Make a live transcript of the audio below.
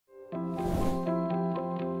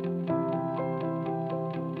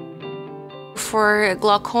for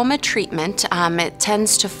glaucoma treatment, it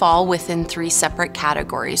tends to fall within 3 separate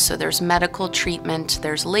categories. So there's medical treatment,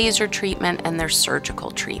 there's laser treatment, and there's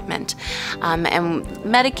surgical treatment. And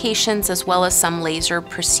medications as well as some laser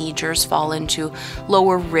procedures fall into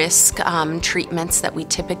lower risk treatments that we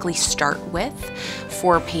typically start with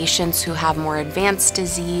for patients who have more advanced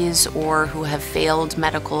disease or who have failed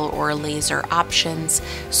medical or laser options.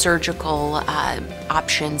 Surgical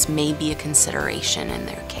options may be a consideration in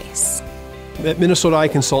their case. At Minnesota Eye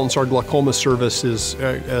Consultants, our glaucoma service is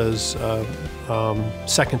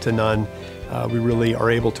second to none. We really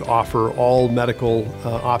are able to offer all medical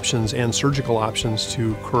options and surgical options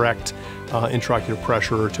to correct intraocular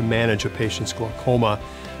pressure or to manage a patient's glaucoma.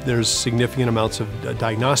 There's significant amounts of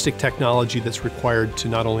diagnostic technology that's required to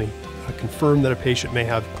not only confirm that a patient may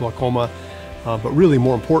have glaucoma, but really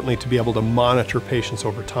more importantly to be able to monitor patients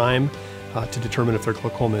over time to determine if their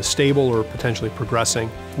glaucoma is stable or potentially progressing.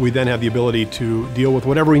 We then have the ability to deal with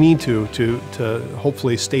whatever we need to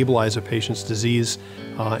hopefully stabilize a patient's disease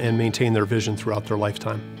and maintain their vision throughout their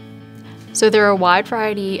lifetime. So there are a wide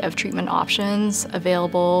variety of treatment options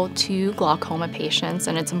available to glaucoma patients,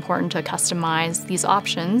 and it's important to customize these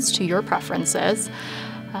options to your preferences.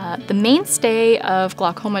 The mainstay of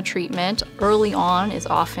glaucoma treatment early on is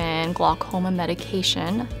often glaucoma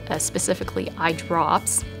medication, specifically eye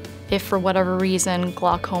drops. If for whatever reason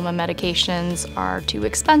glaucoma medications are too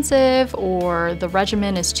expensive or the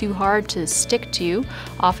regimen is too hard to stick to,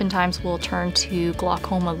 oftentimes we'll turn to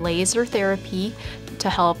glaucoma laser therapy to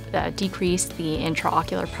help decrease the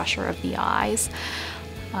intraocular pressure of the eyes.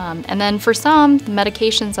 And then for some, the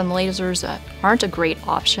medications and the lasers aren't a great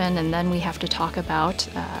option, and then we have to talk about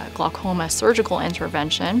glaucoma surgical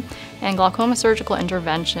intervention. And glaucoma surgical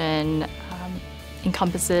intervention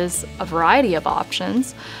encompasses a variety of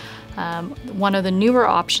options. One of the newer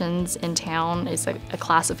options in town is a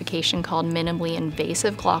classification called minimally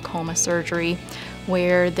invasive glaucoma surgery,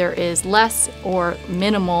 where there is less or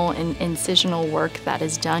minimal incisional work that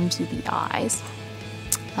is done to the eyes.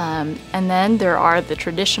 And then there are the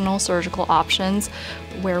traditional surgical options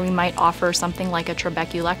where we might offer something like a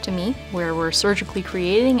trabeculectomy, where we're surgically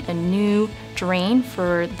creating a new drain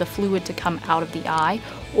for the fluid to come out of the eye,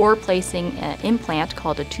 or placing an implant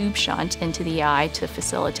called a tube shunt into the eye to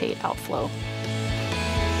facilitate outflow.